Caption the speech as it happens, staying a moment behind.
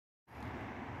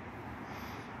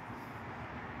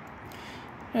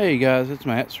Hey guys, it's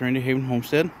Matt, Serenity Haven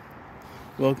Homestead.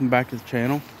 Welcome back to the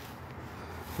channel.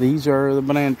 These are the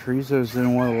banana trees that was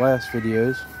in one of the last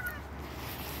videos.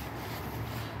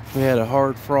 We had a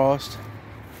hard frost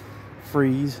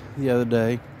freeze the other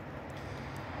day,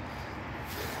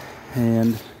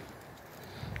 and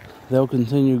they'll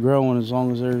continue growing as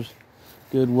long as there's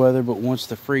good weather, but once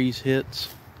the freeze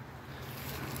hits,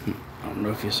 I don't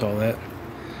know if you saw that.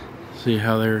 See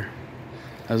how there's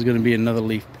going to be another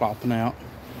leaf plopping out.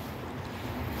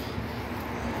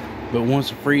 But once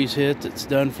the freeze hits, it's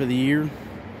done for the year.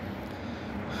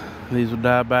 These will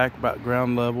die back about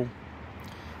ground level.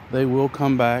 They will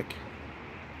come back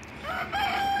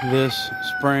this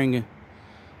spring.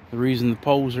 The reason the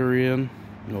poles are in,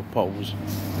 the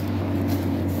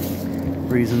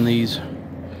reason these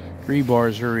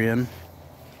rebars are in,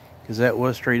 because that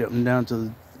was straight up and down to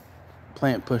the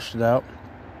plant pushed it out.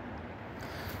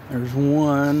 There's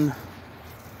one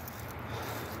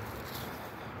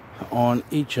on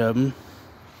each of them.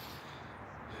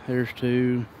 There's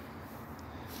two,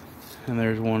 and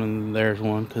there's one, and there's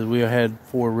one, because we had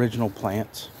 4 original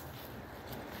plants.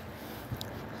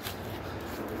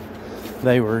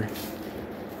 They were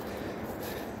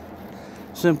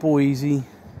simple, easy,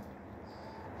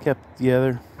 kept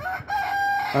together.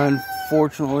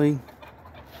 Unfortunately,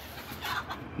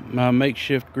 my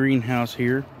makeshift greenhouse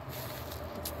here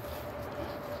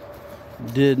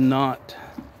did not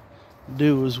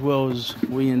do as well as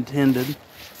we intended,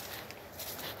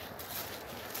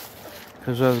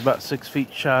 because I was about 6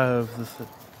 feet shy of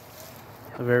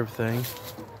everything.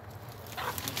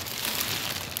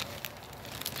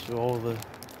 So all the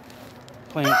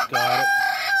plants got it.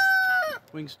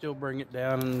 We can still bring it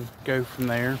down and go from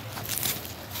there.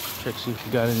 Check see if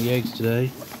we got any eggs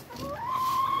today.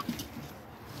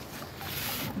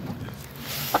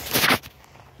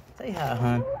 Say hi,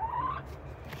 hon.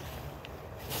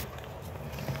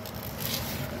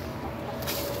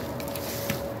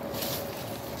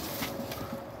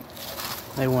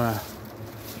 They want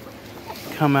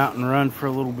to come out and run for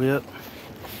a little bit.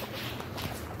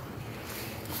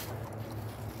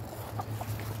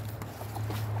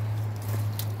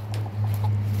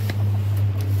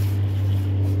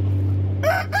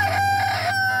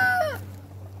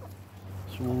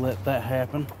 So we'll let that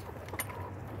happen.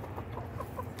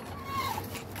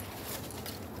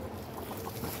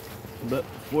 But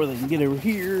before they can get over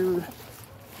here,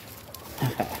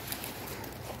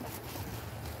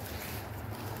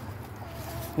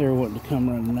 they're wanting to come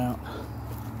running out.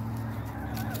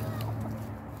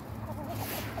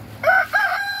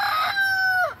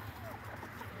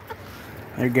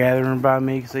 They're gathering by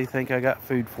me because they think I got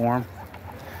food for them,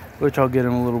 which I'll get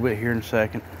them a little bit here in a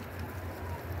second.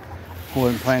 I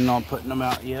wasn't planning on putting them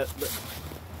out yet, but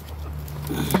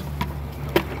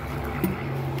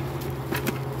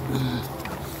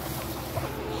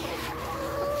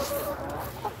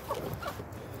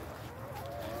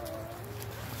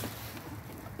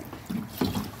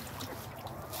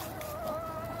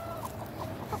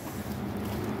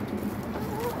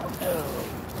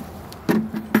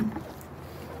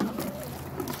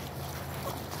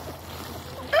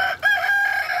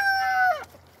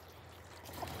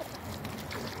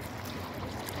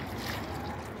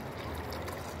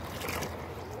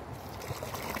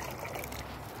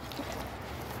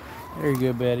there you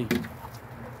go, Betty.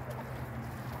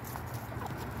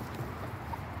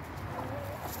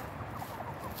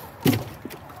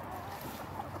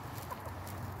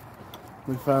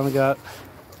 We finally got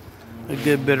a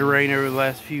good bit of rain over the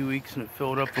last few weeks, and it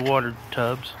filled up the water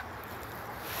tubs,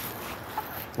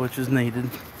 which is needed.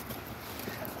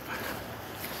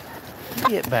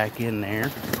 Get back in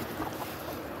there.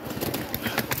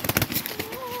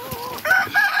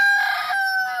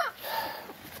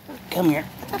 Come here.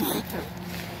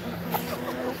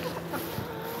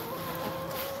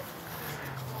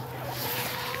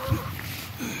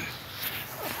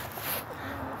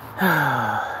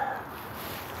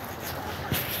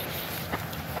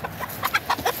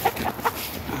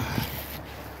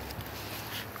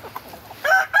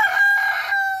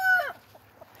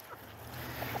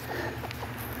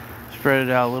 Spread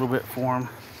it out a little bit for them.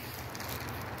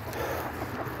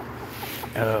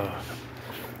 Oh,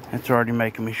 it's already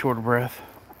making me short of breath.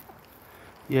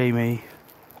 Yay me.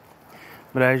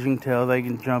 But as you can tell, they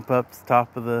can jump up to the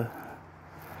top of the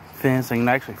fence. They can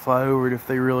actually fly over it if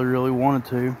they really, really wanted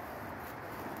to.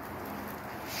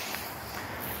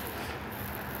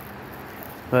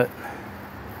 But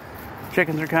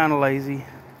chickens are kind of lazy.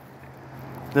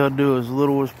 They'll do as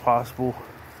little as possible.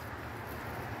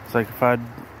 It's like if I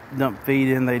dump feed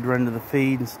in, they'd run to the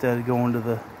feed instead of going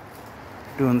to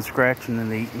doing the scratching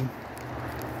and eating.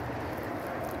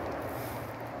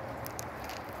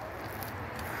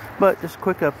 But just a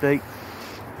quick update.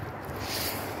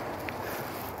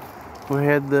 We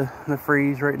had the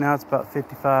freeze. Right now it's about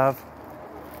 55.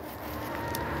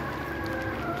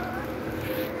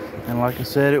 And like I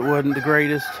said, it wasn't the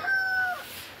greatest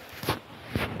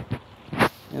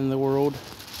in the world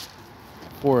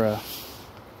for a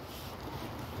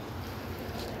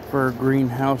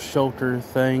greenhouse shelter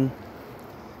thing.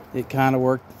 It kind of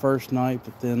worked the first night,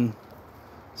 but then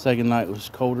second night was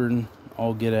colder than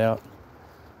all get out.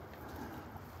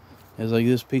 It's like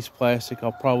this piece of plastic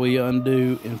I'll probably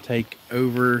undo and take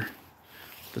over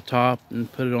the top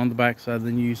and put it on the backside,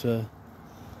 then use a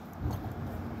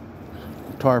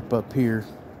tarp up here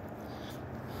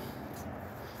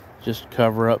just to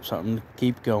cover up something to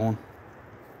keep going.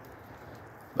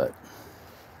 But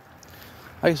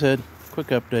like I said, quick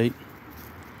update.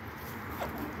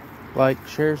 Like,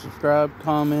 share, subscribe,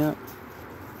 comment.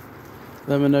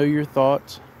 Let me know your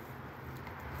thoughts.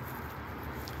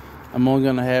 I'm only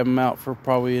going to have them out for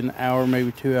probably an hour,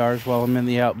 maybe 2 hours while I'm in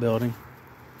the outbuilding.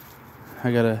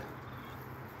 I got to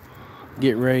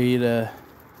get ready to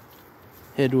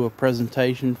head to a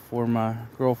presentation for my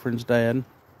girlfriend's dad.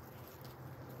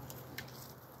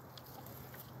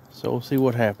 So we'll see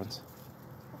what happens.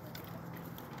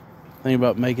 Think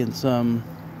about making some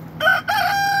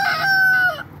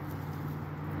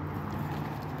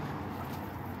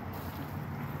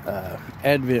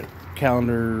advent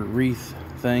calendar wreath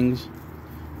things,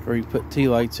 where you put tea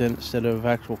lights in instead of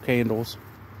actual candles.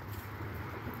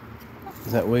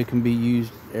 That way it can be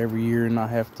used every year and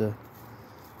not have to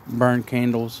burn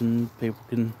candles, and people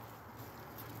can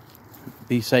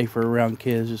be safer around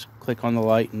kids. Just click on the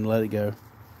light and let it go.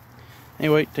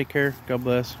 Anyway, take care. God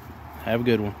bless. Have a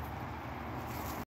good one.